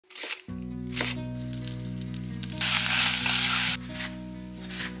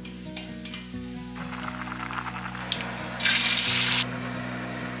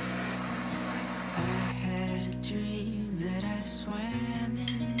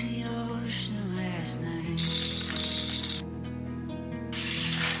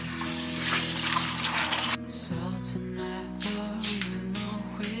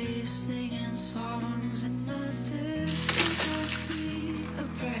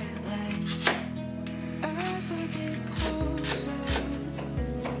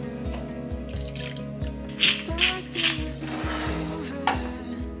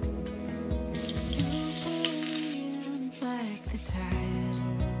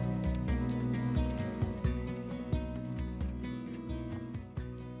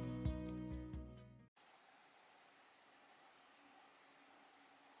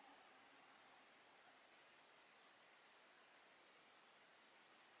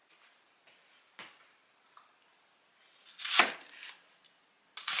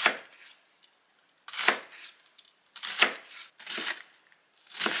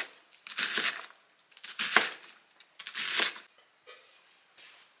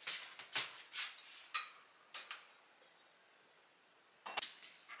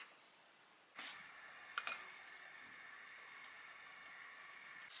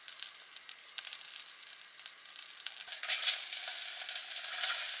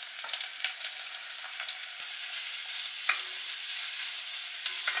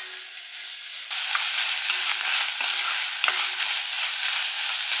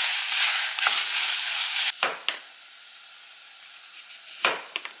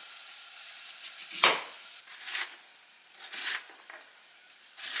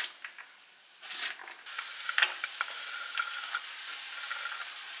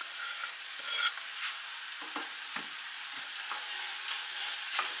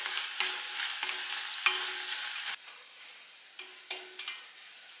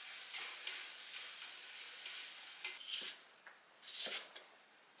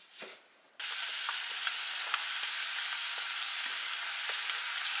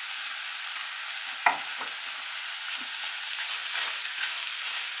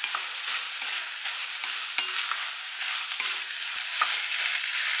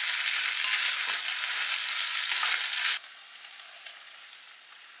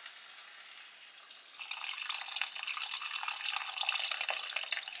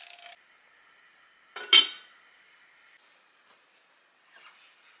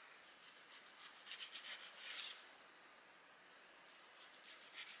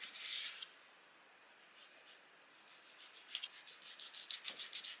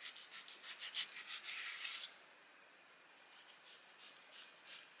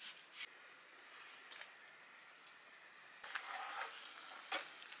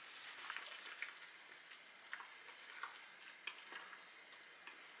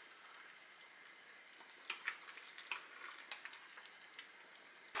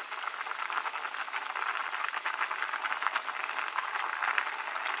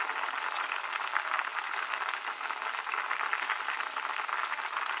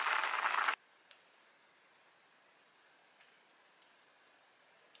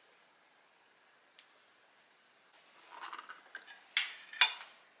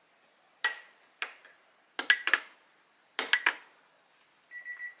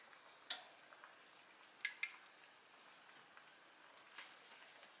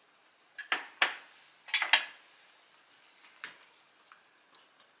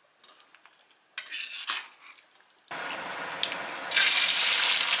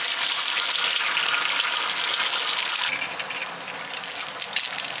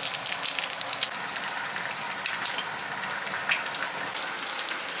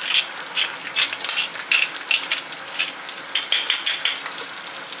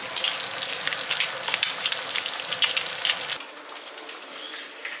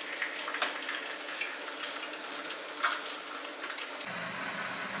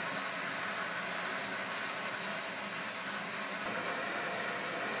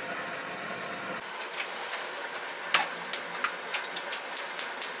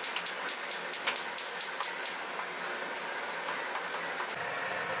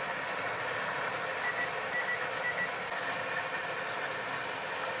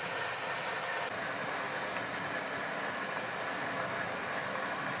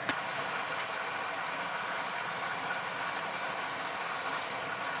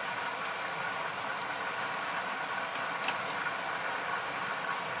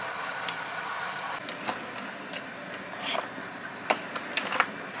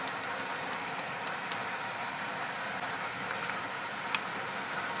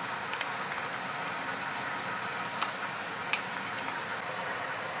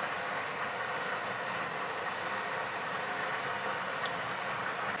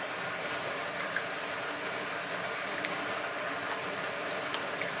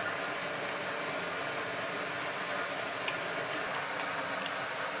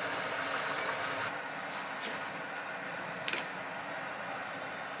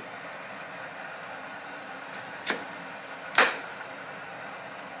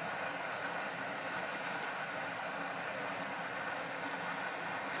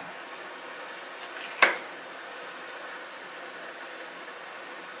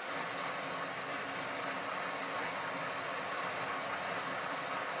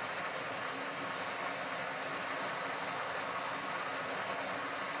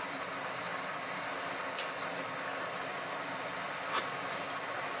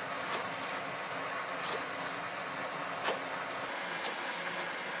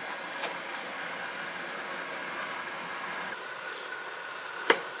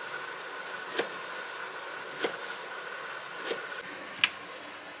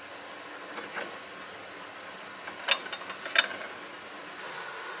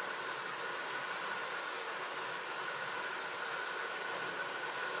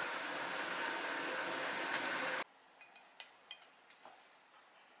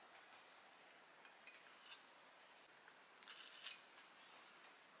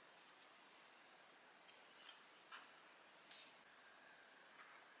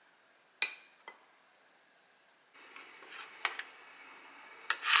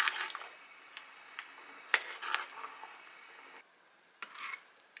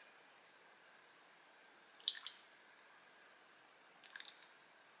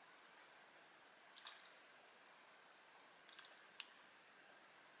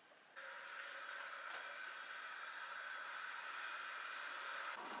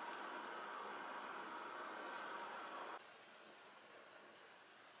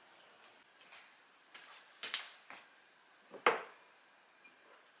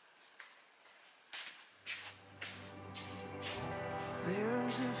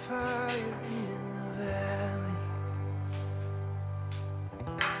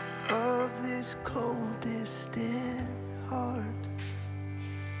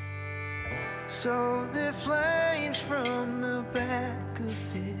So the flames from the back of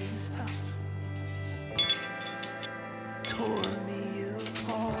his house tore me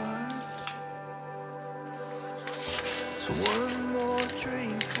apart. So one more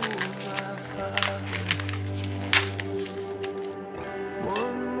drink for my father,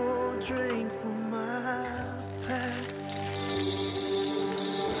 one more drink for my past,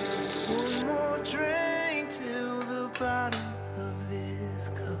 one more drink till the bottom of this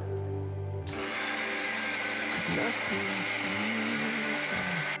cup. Nothing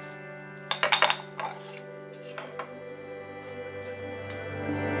feels.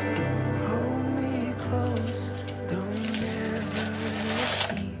 Hold me close, don't ever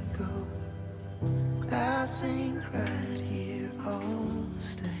let me go. I think right here I'll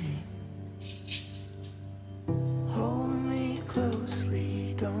stay. Hold me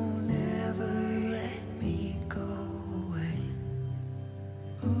closely, don't ever let me go away.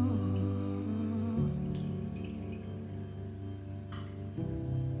 Ooh.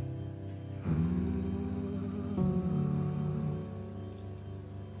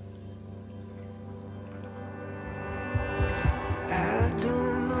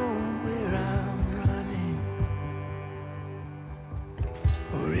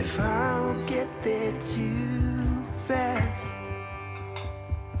 If I'll get there too fast,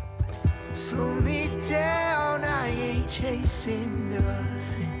 slow me down, I ain't chasing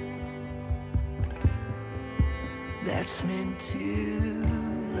nothing that's meant to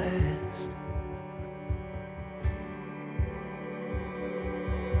last.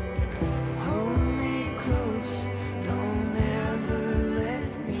 Hold me close, don't ever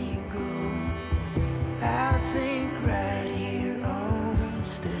let me go. I think right here I'll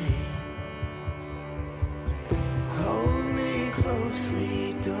stay. Hold me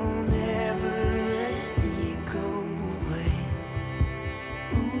closely, don't ever let me go away.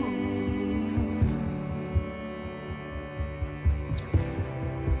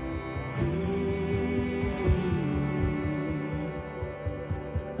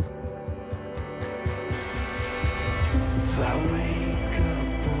 If I wake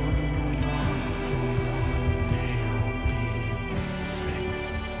up on the water one day, I'll be safe.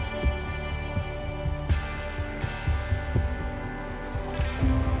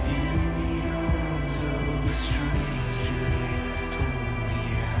 In the arms of a stranger they told me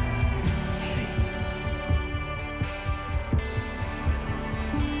I hate.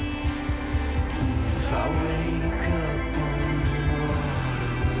 If I wake up on the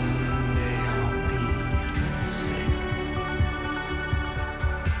water one day, I'll be safe.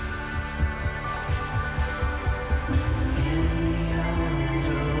 In the arms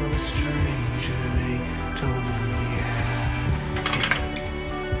of a stranger they told me I hate.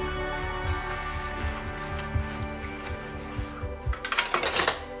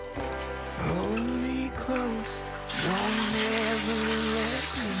 Hold me close, don't ever let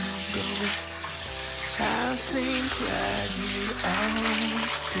me go. I think right here I'll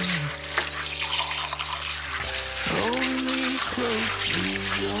stay. Hold me closely,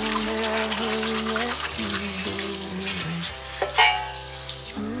 don't ever let me go away.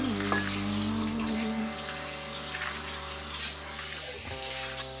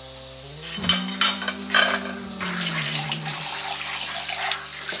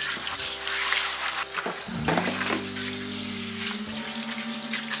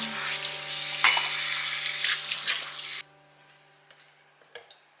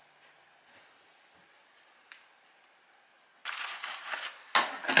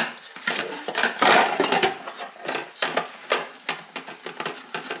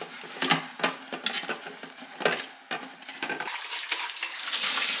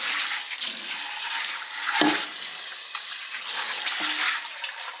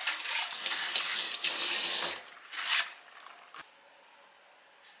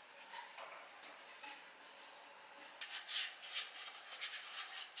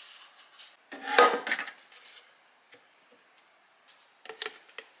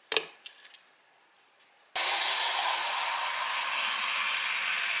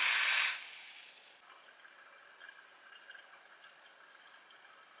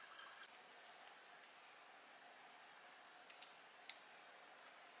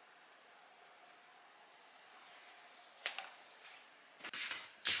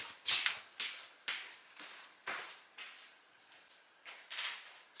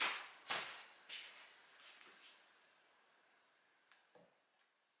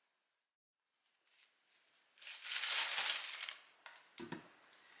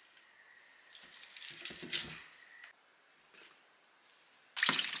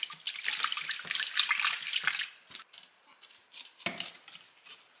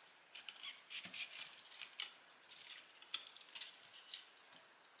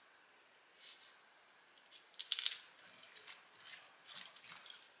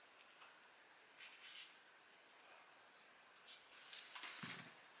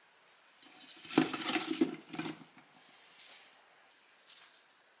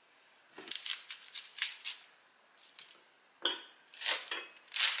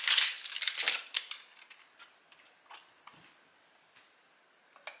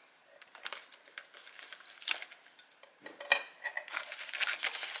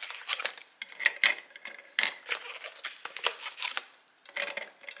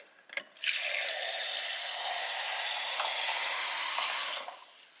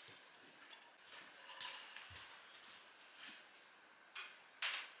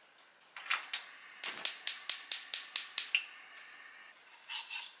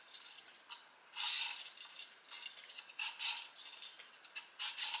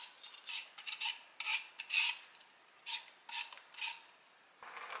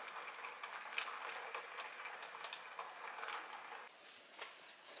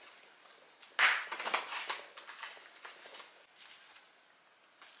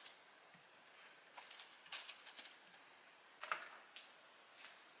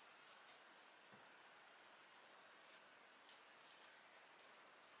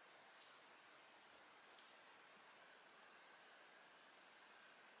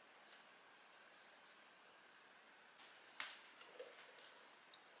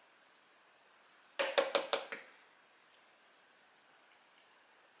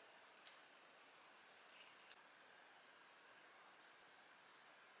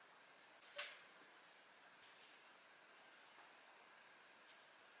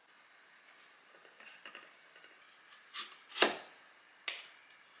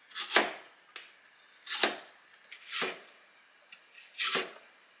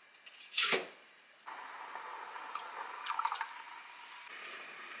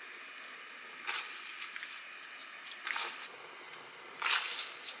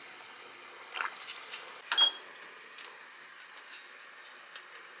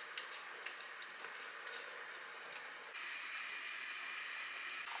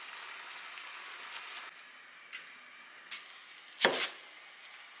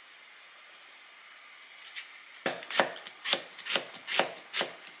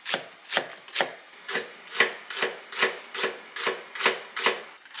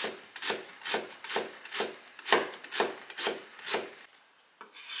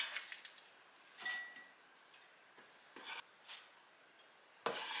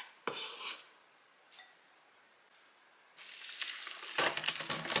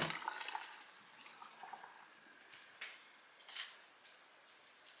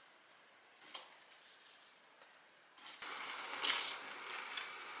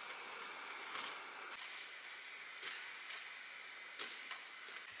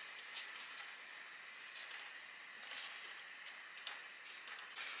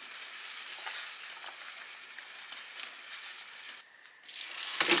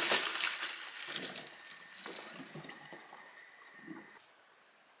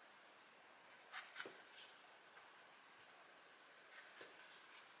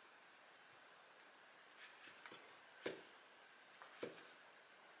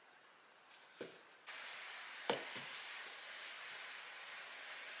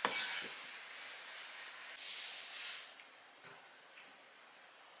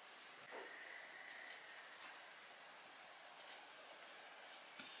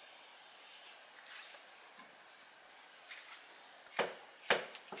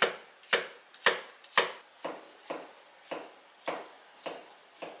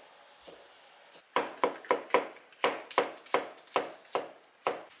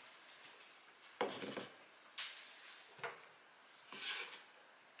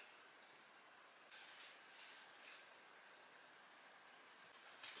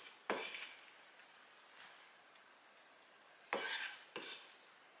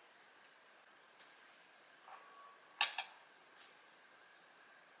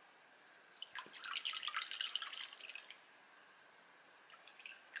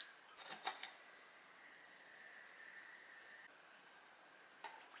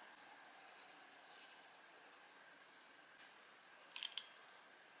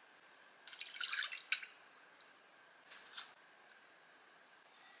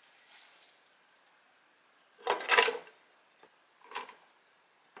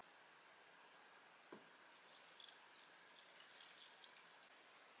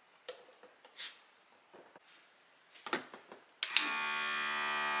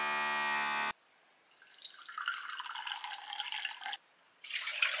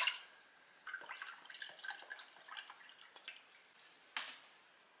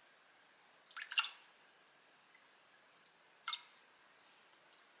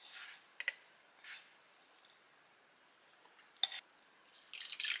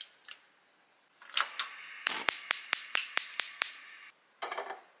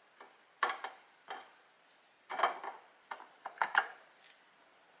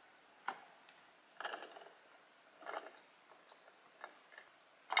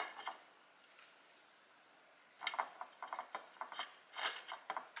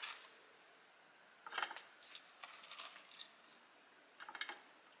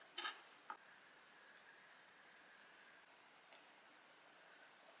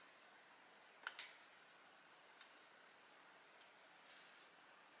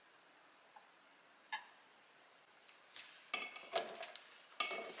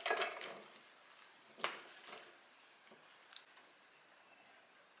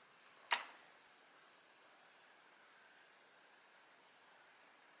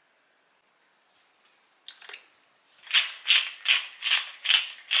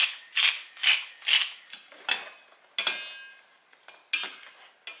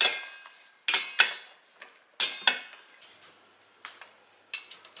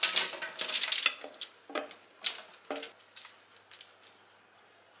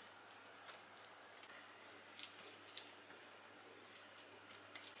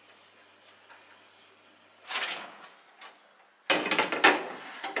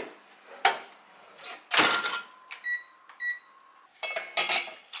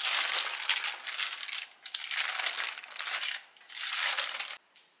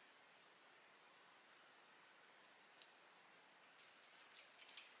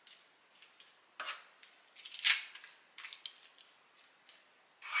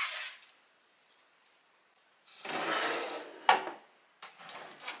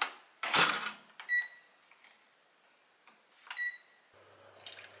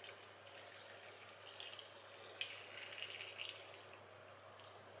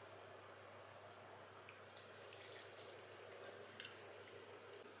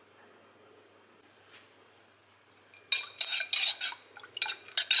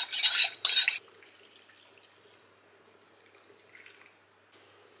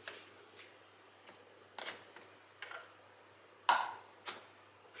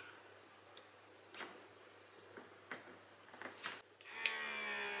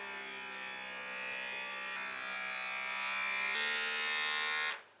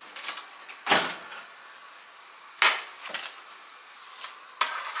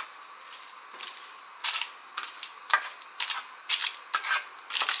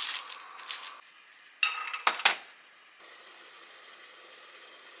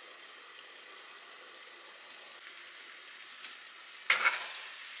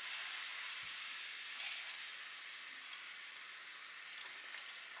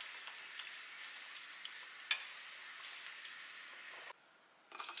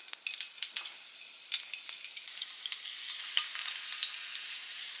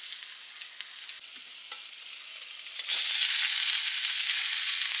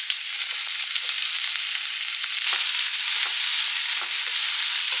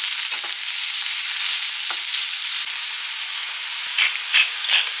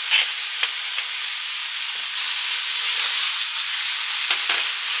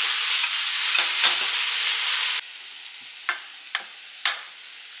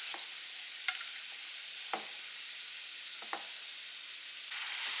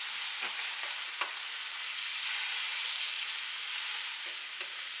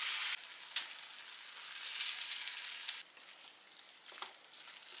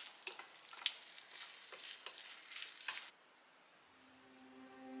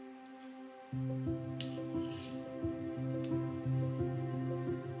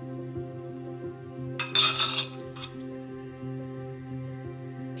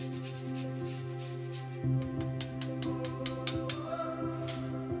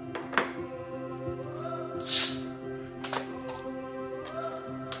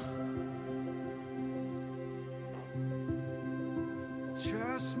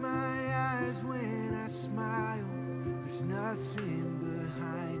 Trust my eyes when I smile. There's nothing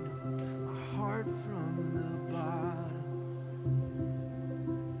behind them. My heart from the bottom.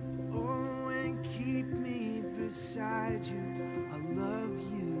 Oh, and keep me beside you. I love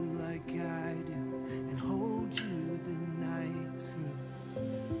you like I do, and hold you the night through.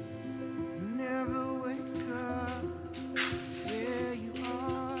 You never wake up where you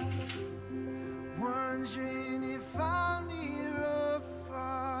are, wondering if I'm near or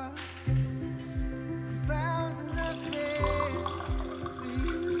far. I'm bound to nothing with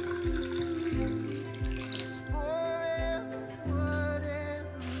you. It's forever,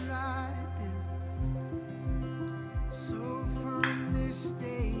 whatever I do. So from this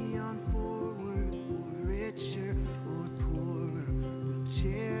day on forward, for richer or poorer, we'll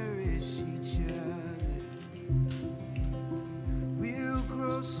cherish each other. We'll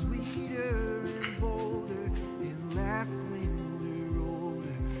grow sweeter and bolder, and laugh when we're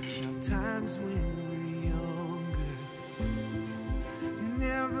older. Now times when we're younger. You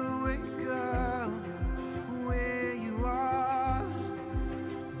never wake up where you are,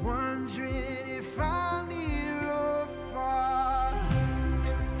 wondering if I